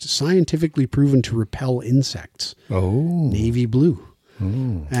at least, scientifically proven to repel insects. Oh. Navy blue.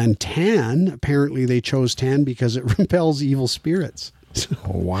 Oh. And tan, apparently they chose tan because it repels evil spirits.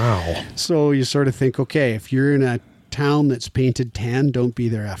 Oh, wow. So you sort of think, okay, if you're in a town that's painted tan, don't be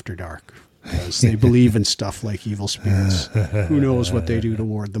there after dark. Because they believe in stuff like evil spirits. Who knows what they do to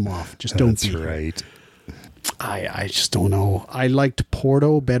ward them off. Just don't be That's right. there. I just don't know. I liked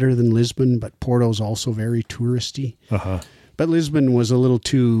Porto better than Lisbon, but Porto's also very touristy. Uh-huh. But Lisbon was a little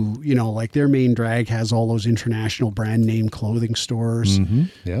too, like their main drag has all those international brand name clothing stores. Mm-hmm.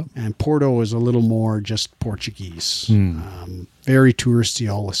 Yeah. And Porto is a little more just Portuguese. Very touristy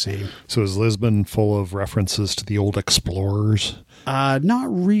all the same. So is Lisbon full of references to the old explorers? Not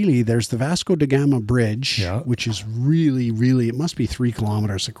really. There's the Vasco da Gama Bridge, Yeah. which is really, really, it must be 3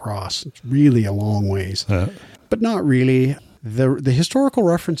 kilometers across. It's really a long ways. But not really. The historical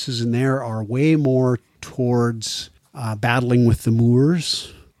references in there are way more towards battling with the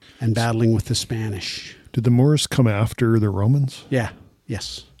Moors and battling with the Spanish. Did the Moors come after the Romans? Yeah.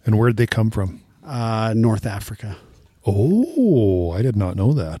 Yes. And where'd they come from? North Africa. Oh, I did not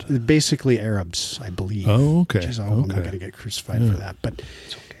know that. Basically Arabs, I believe. Oh, okay. Jeez, I'm not going to get crucified for that. But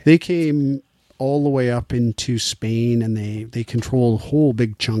they came all the way up into Spain, and they control whole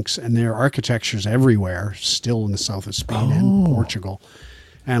big chunks, and their architecture's everywhere, still in the south of Spain and Portugal.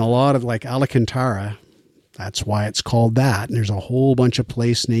 And a lot of, like Alcantara, that's why it's called that. And there's a whole bunch of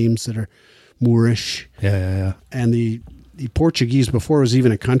place names that are Moorish. Yeah. And the Portuguese, before it was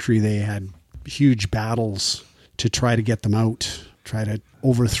even a country, they had huge battles to try to get them out, try to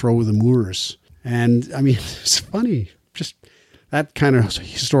overthrow the Moors. And I mean, it's funny, just that kind of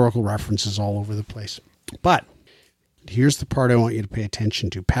historical references all over the place. But here's the part I want you to pay attention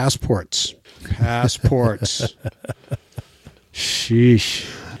to. Passports.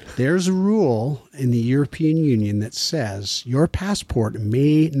 Sheesh. There's a rule in the European Union that says your passport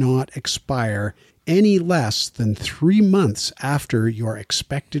may not expire any less than 3 months after your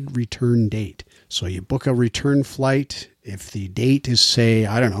expected return date. So you book a return flight. If the date is, say,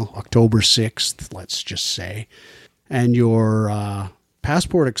 I don't know, October 6th, let's just say, and your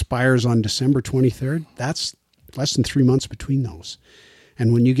passport expires on December 23rd, that's less than 3 months between those.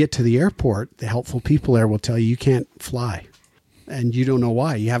 And when you get to the airport, the helpful people there will tell you can't fly. And you don't know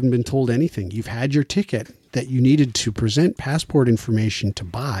why. You haven't been told anything. You've had your ticket that you needed to present passport information to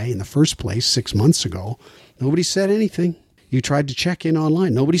buy in the first place 6 months ago. Nobody said anything. You tried to check in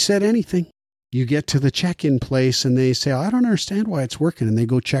online. Nobody said anything. You get to the check-in place and they say, I don't understand why it's working. And they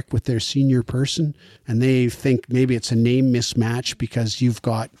go check with their senior person and they think maybe it's a name mismatch because you've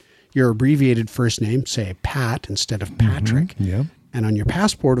got your abbreviated first name, say Pat instead of Patrick. Mm-hmm. Yeah. And on your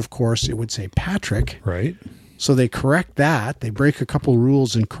passport, of course, it would say Patrick. Right. So they correct that. They break a couple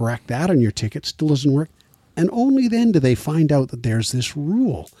rules and correct that on your ticket. Still doesn't work. And only then do they find out that there's this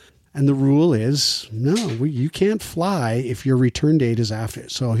rule. And the rule is, no, you can't fly if your return date is after.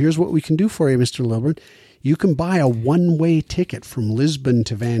 So here's what we can do for you, Mr. Lilburn. You can buy a one-way ticket from Lisbon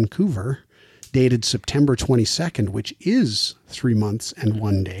to Vancouver, dated September 22nd, which is 3 months and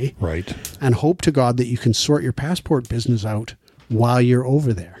 1 day. Right. And hope to God that you can sort your passport business out while you're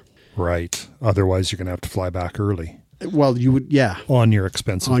over there. Right. Otherwise, you're going to have to fly back early. Well, you would, yeah. On your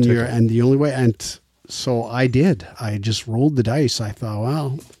expensive ticket. And the only way, and so I did. I just rolled the dice. I thought,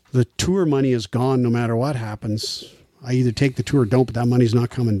 well, the tour money is gone no matter what happens. I either take the tour or don't, but that money's not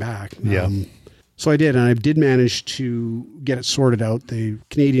coming back. Yeah. So I did, and I did manage to get it sorted out. The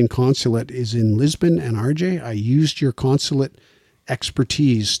Canadian consulate is in Lisbon and RJ. I used your consulate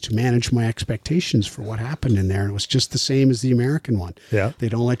expertise to manage my expectations for what happened in there. It was just the same as the American one. Yeah. They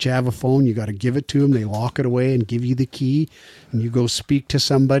don't let you have a phone. You got to give it to them. They lock it away and give you the key. And you go speak to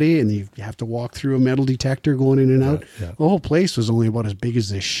somebody and you have to walk through a metal detector going in and out. Yeah. The whole place was only about as big as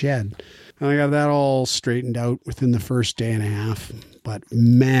this shed. And I got that all straightened out within the first day and a half. But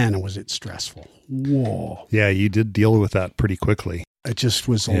man, was it stressful. Whoa. Yeah, you did deal with that pretty quickly. It just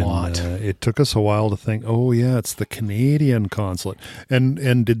was a lot. It took us a while to think, oh, yeah, it's the Canadian consulate.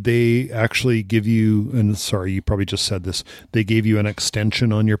 And did they actually give you, and sorry, you probably just said this, they gave you an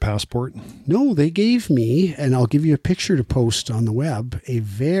extension on your passport? No, they gave me, and I'll give you a picture to post on the web, a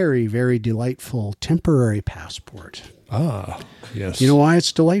very, very delightful temporary passport. Ah, yes. You know why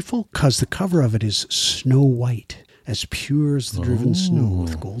it's delightful? Because the cover of it is snow white, as pure as the driven snow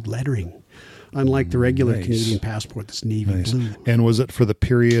with gold lettering. Unlike the regular Canadian passport that's navy blue. And was it for the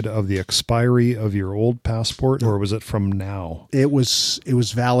period of the expiry of your old passport, or was it from now? It was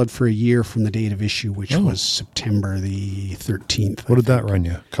valid for a year from the date of issue, which was September the 13th. What did that run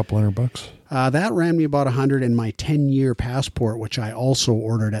you? A couple $100? That ran me about $100, and my 10-year passport, which I also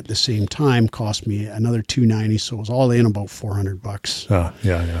ordered at the same time, cost me another $290. So it was all in about $400. Ah,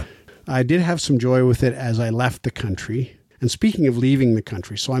 yeah. I did have some joy with it as I left the country. And speaking of leaving the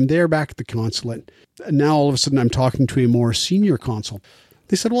country, so I'm there back at the consulate. And now all of a sudden I'm talking to a more senior consul.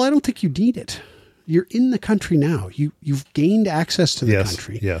 They said, well, I don't think you need it. You're in the country now. You've gained access to the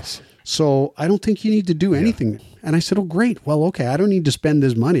country. Yes. So I don't think you need to do anything. And I said, oh, great. Well, okay, I don't need to spend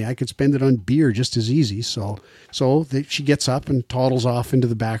this money. I could spend it on beer just as easy. So she gets up and toddles off into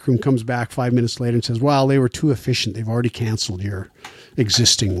the back room, comes back 5 minutes later and says, well, they were too efficient. They've already canceled your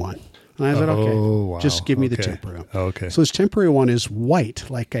existing one. And I said, okay, just give me the temporary. Okay. So this temporary one is white,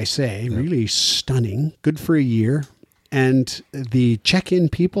 like I say, really stunning, good for a year. And the check-in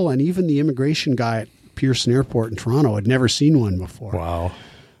people and even the immigration guy at Pearson Airport in Toronto had never seen one before. Wow.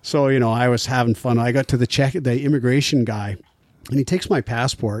 So, I was having fun. I got to the immigration guy, and he takes my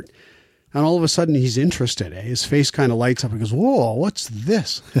passport, and all of a sudden he's interested. His face kind of lights up. He goes, whoa, what's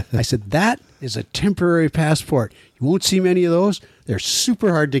this? I said, that is a temporary passport. You won't see many of those. They're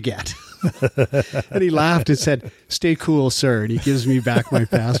super hard to get. And he laughed and said, stay cool, sir. And he gives me back my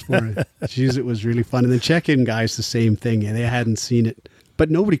passport. Jeez, it was really fun. And the check-in guy's the same thing, and they hadn't seen it.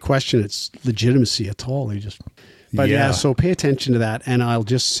 But nobody questioned its legitimacy at all. They just... But so pay attention to that. And I'll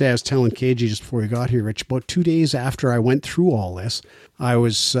just say, I was telling KG just before we got here, Rich, about 2 days after I went through all this, I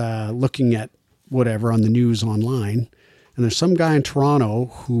was looking at whatever on the news online. And there's some guy in Toronto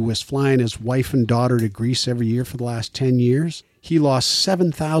who was flying his wife and daughter to Greece every year for the last 10 years. He lost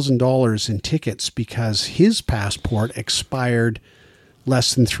 $7,000 in tickets because his passport expired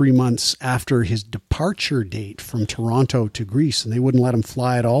less than 3 months after his departure date from Toronto to Greece. And they wouldn't let him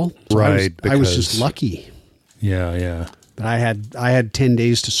fly at all. So I was just lucky. Yeah. But I had 10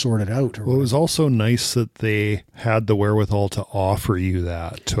 days to sort it out. Well, it was also nice that they had the wherewithal to offer you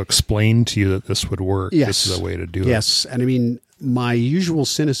that, to explain to you that this would work. Yes. This is a way to do it. Yes. And I mean, my usual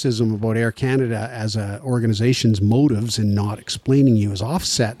cynicism about Air Canada as an organization's motives in not explaining you is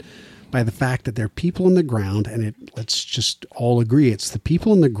offset by the fact that there are people on the ground, and let's just all agree, it's the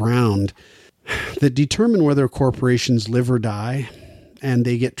people on the ground that determine whether corporations live or die, and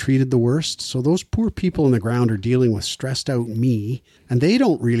they get treated the worst. So those poor people on the ground are dealing with stressed out me, and they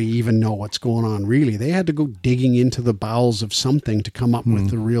don't really even know what's going on, really. They had to go digging into the bowels of something to come up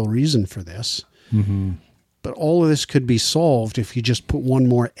with the real reason for this. Mm-hmm. But all of this could be solved if you just put one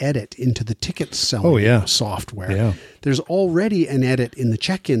more edit into the ticket selling software. Yeah. There's already an edit in the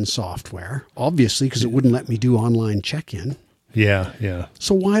check-in software, obviously, because it wouldn't let me do online check-in. Yeah.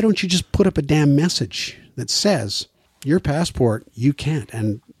 So why don't you just put up a damn message that says, your passport, you can't.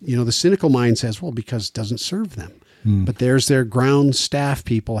 And, the cynical mind says, well, because it doesn't serve them. But there's their ground staff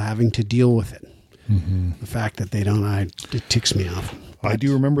people having to deal with it. Mm-hmm. The fact that they don't, it ticks me off. I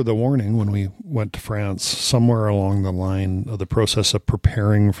do remember the warning when we went to France, somewhere along the line of the process of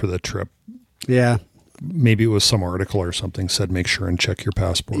preparing for the trip. Yeah. Maybe it was some article or something said, make sure and check your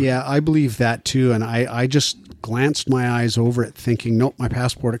passport. Yeah, I believe that too. And I just glanced my eyes over it thinking, nope, my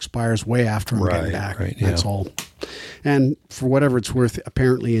passport expires way after I'm getting back. Right, That's all. And for whatever it's worth,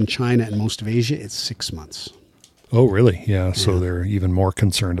 apparently in China and most of Asia, it's 6 months. Oh, really? Yeah. So they're even more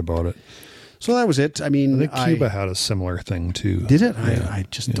concerned about it. So that was it. I mean, I think Cuba had a similar thing too. Did it? Yeah. I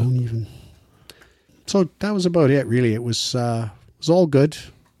just don't even. So that was about it, really. It was all good,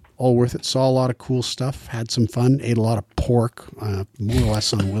 all worth it. Saw a lot of cool stuff, had some fun, ate a lot of pork, more or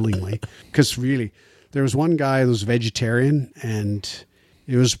less unwillingly. Because really, there was one guy that was vegetarian, and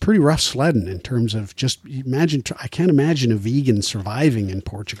it was pretty rough sledding in terms of just imagine. I can't imagine a vegan surviving in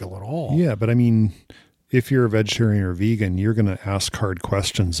Portugal at all. Yeah, but I mean, if you're a vegetarian or vegan, you're going to ask hard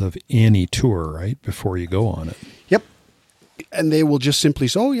questions of any tour, right, before you go on it. Yep. And they will just simply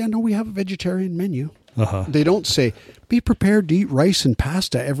say, oh, yeah, no, we have a vegetarian menu. Uh-huh. They don't say, be prepared to eat rice and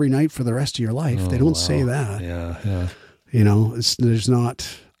pasta every night for the rest of your life. They don't say that. Yeah. There's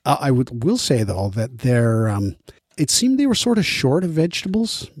not... I will say, though, that it seemed they were sort of short of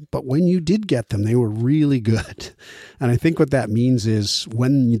vegetables, but when you did get them, they were really good. And I think what that means is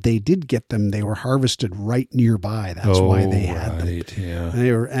when they did get them, they were harvested right nearby. That's why they had them.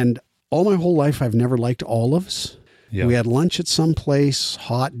 Yeah. And all my whole life, I've never liked olives. Yeah. We had lunch at some place,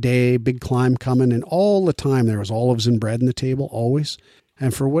 hot day, big climb coming, and all the time there was olives and bread on the table, always.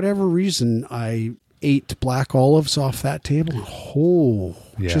 And for whatever reason, I ate black olives off that table.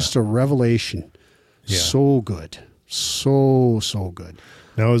 Just a revelation. Yeah. So good. So good.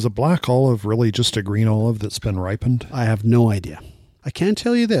 Now, is a black olive really just a green olive that's been ripened? I have no idea. I can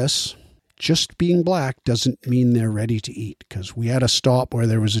tell you this. Just being black doesn't mean they're ready to eat, because we had a stop where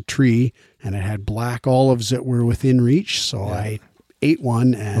there was a tree and it had black olives that were within reach. So I ate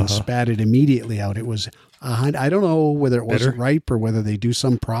one and spat it immediately out. It was, I don't know whether it wasn't ripe or whether they do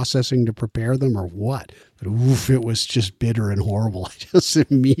some processing to prepare them or what. But it was just bitter and horrible. I just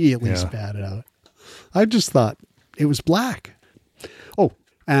immediately spat it out. I just thought it was black. Oh,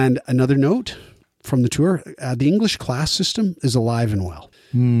 and another note from the tour, the English class system is alive and well.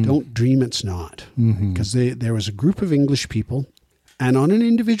 Don't dream it's not. Because there was a group of English people, And on an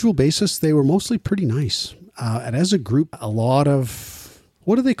individual basis, they were mostly pretty nice. And as a group, a lot of,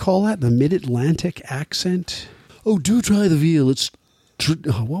 what do they call that? The mid-Atlantic accent? Oh, do try the veal. It's,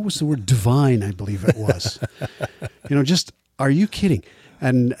 what was the word? Divine, I believe it was. Just, are you kidding?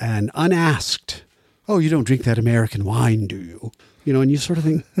 And unasked, oh, you don't drink that American wine, do you? And you sort of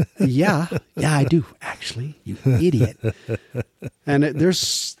think, yeah, I do, actually, you idiot. And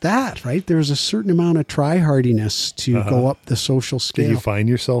there's that, right? There's a certain amount of try-hardiness to go up the social scale. Did you find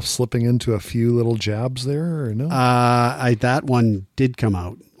yourself slipping into a few little jabs there or no? That one did come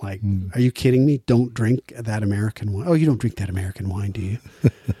out. Like, Are you kidding me? Don't drink that American wine. Oh, you don't drink that American wine, do you?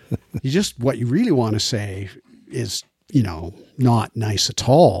 What you really want to say is, not nice at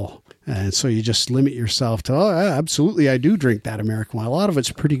all. And so you just limit yourself to, oh, absolutely, I do drink that American wine. A lot of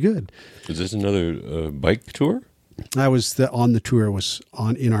it's pretty good. Is this another bike tour? I was on the tour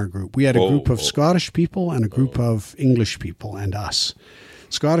in our group. We had a group of Scottish people and a group of English people and us.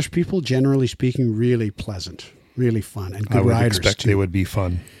 Scottish people, generally speaking, really pleasant, really fun, and good riders. I would expect they would be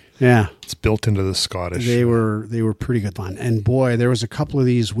fun. Yeah, it's built into the Scottish. They were pretty good fun. And boy, there was a couple of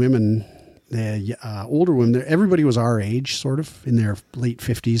these women. The older women, everybody was our age, sort of, in their late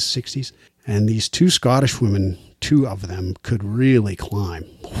 50s, 60s. And these two Scottish women, two of them, could really climb.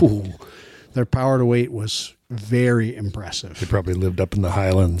 Ooh, their power to weight was very impressive. They probably lived up in the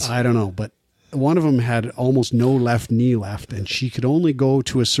Highlands. I don't know, but one of them had almost no left knee left, and she could only go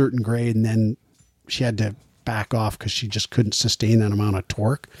to a certain grade, and then she had to back off because she just couldn't sustain that amount of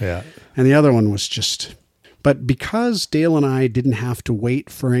torque. Yeah. And the other one was just... But because Dale and I didn't have to wait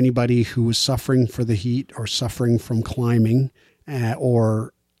for anybody who was suffering for the heat or suffering from climbing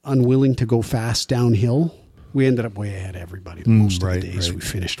or unwilling to go fast downhill, we ended up way ahead of everybody. Most of the days we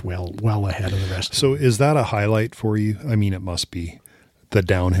finished well ahead of the rest. So is that a highlight for you? I mean, it must be the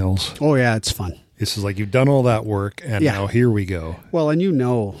downhills. Oh, yeah, it's fun. This is like you've done all that work and now here we go. Well, and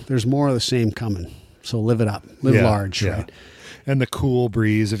there's more of the same coming. So live it up. Live large, right? And the cool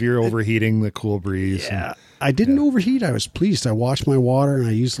breeze. If you're overheating, the cool breeze. Yeah. I didn't overheat. I was pleased. I watched my water and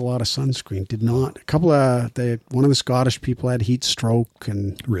I used a lot of sunscreen. Did not. One of the Scottish people had heat stroke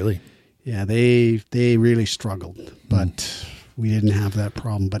and really, yeah, they really struggled. But we didn't have that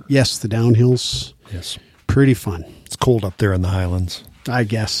problem. But yes, the downhills, pretty fun. It's cold up there in the Highlands, I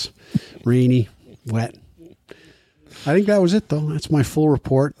guess. Rainy, wet. I think that was it, though. That's my full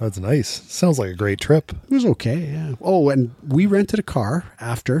report. That's nice. Sounds like a great trip. It was okay. Yeah. Oh, and we rented a car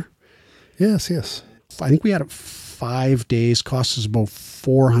after. Yes. I think we had it 5 days, cost us about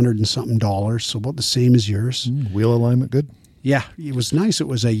 $400 and something, so about the same as yours. Wheel alignment good? Yeah, it was nice. It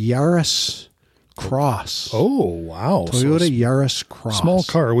was a Yaris Cross. Oh, wow. Toyota Yaris Cross. Small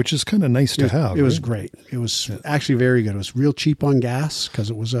car, which is kind of nice to have. It was great. It was actually very good. It was real cheap on gas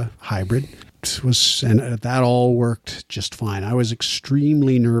because it was a hybrid. And that all worked just fine. I was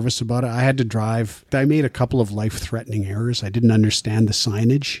extremely nervous about it. I had to drive. I made a couple of life-threatening errors. I didn't understand the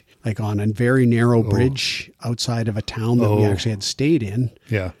signage, like on a very narrow bridge outside of a town that we actually had stayed in.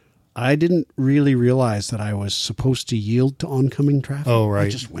 Yeah. I didn't really realize that I was supposed to yield to oncoming traffic. Oh, right. I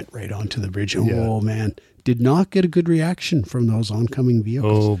just went right onto the bridge. Oh, man. Did not get a good reaction from those oncoming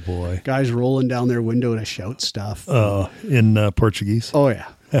vehicles. Oh, boy. Guys rolling down their window to shout stuff. In Portuguese? Oh, yeah.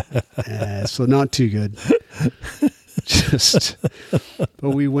 So not too good. But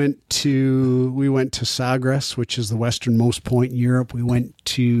we went to Sagres, which is the westernmost point in Europe. We went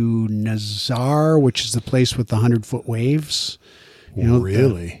to Nazar, which is the place with the 100-foot waves.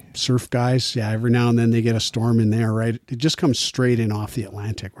 Really? Surf guys. Yeah, every now and then they get a storm in there, right? It just comes straight in off the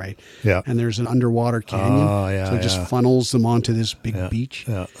Atlantic, right? Yeah. And there's an underwater canyon. So it just funnels them onto this big beach.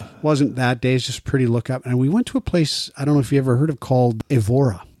 Yeah. Wasn't that day, it's just pretty look up. And we went to a place, I don't know if you ever heard of, called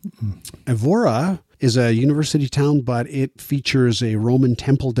Evora. Evora is a university town, but it features a Roman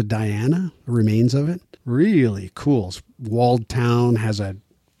temple to Diana, the remains of it. Really cool. It's walled town, has a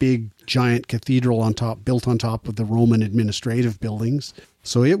big giant cathedral built on top of the Roman administrative buildings.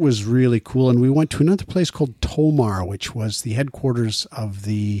 So it was really cool. And we went to another place called Tomar, which was the headquarters of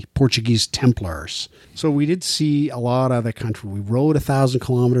the Portuguese Templars. So we did see a lot of the country. We rode 1,000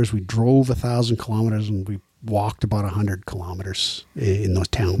 kilometers, we drove 1,000 kilometers, and we walked about 100 kilometers in those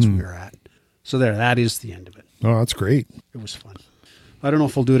towns we were at. So that is the end of it. Oh, that's great. It was fun. I don't know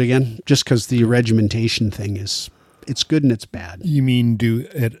if I'll do it again, just because the regimentation thing it's good and it's bad. You mean do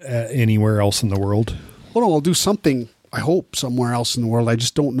it anywhere else in the world? Well, no, I'll do something, I hope, somewhere else in the world. I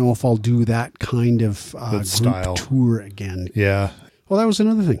just don't know if I'll do that kind of group style tour again. Yeah. Well, that was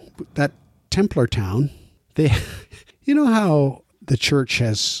another thing. That Templar town, you know how the church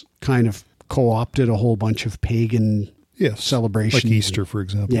has kind of co-opted a whole bunch of pagan celebrations? Like Easter, for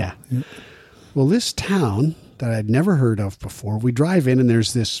example. Yeah. Well, this town, that I'd never heard of before. We drive in and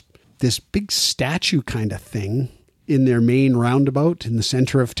there's this big statue kind of thing in their main roundabout in the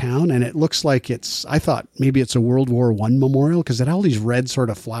center of town. And it looks like I thought maybe it's a World War I memorial because it had all these red sort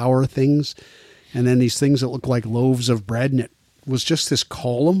of flower things and then these things that look like loaves of bread. And it was just this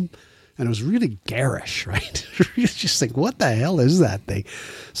column and it was really garish, right? It's just like, what the hell is that thing?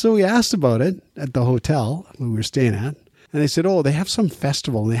 So we asked about it at the hotel we were staying at. And they said, oh, they have some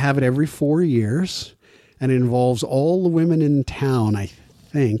festival and they have it every 4 years. And it involves all the women in town, I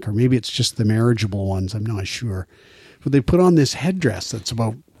think, or maybe it's just the marriageable ones. I'm not sure. But they put on this headdress that's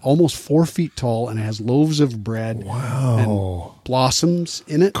about almost 4 feet tall, and it has loaves of bread and blossoms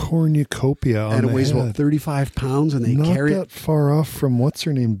in it. Cornucopia on and it the weighs head. about 35 pounds, and they Not carry that it. far off from what's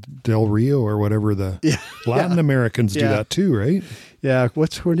her name, Del Rio or whatever. Latin Americans do that too, right? Yeah,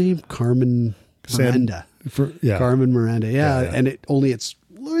 what's her name? Carmen Miranda. Carmen Miranda. Yeah, and it's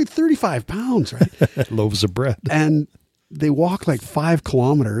like 35 pounds, right? Loaves of bread. And they walk like 5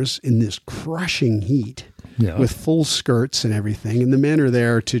 kilometers in this crushing heat. Yeah. With full skirts and everything. And the men are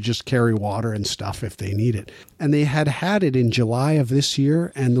there to just carry water and stuff if they need it. And they had it in July of this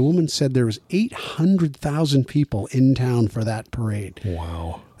year. And the woman said there was 800,000 people in town for that parade.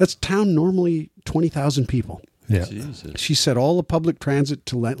 Wow. That's town normally 20,000 people. Yeah. Jesus. She said all the public transit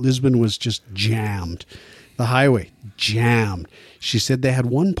to Lisbon was just jammed. The highway, jammed. She said they had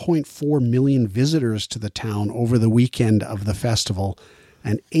 1.4 million visitors to the town over the weekend of the festival.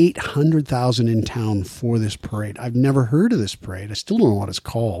 And 800,000 in town for this parade. I've never heard of this parade. I still don't know what it's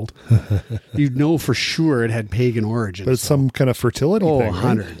called. You'd know for sure it had pagan origins. But it's some kind of fertility thing,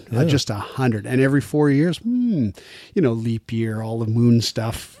 100. Right? Yeah. Just 100. And every 4 years, leap year, all the moon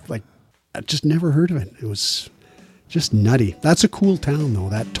stuff. Like, I just never heard of it. It was just nutty. That's a cool town, though.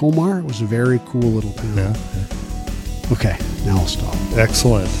 That Tomar was a very cool little town. Yeah. Okay, now I'll stop.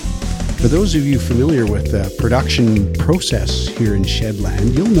 Excellent. For those of you familiar with the production process here in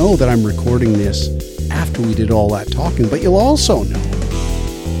Shedland, you'll know that I'm recording this after we did all that talking, but you'll also know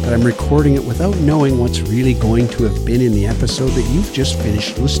that I'm recording it without knowing what's really going to have been in the episode that you've just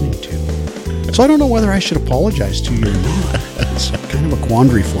finished listening to. So I don't know whether I should apologize to you or not. It's kind of a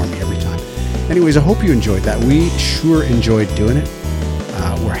quandary for me every time. Anyways, I hope you enjoyed that. We sure enjoyed doing it.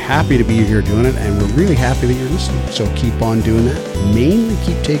 We're happy to be here doing it, and we're really happy that you're listening. So keep on doing that. Mainly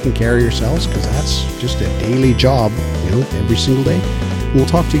keep taking care of yourselves, because that's just a daily job, every single day. We'll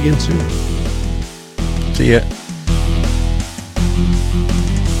talk to you again soon. See ya.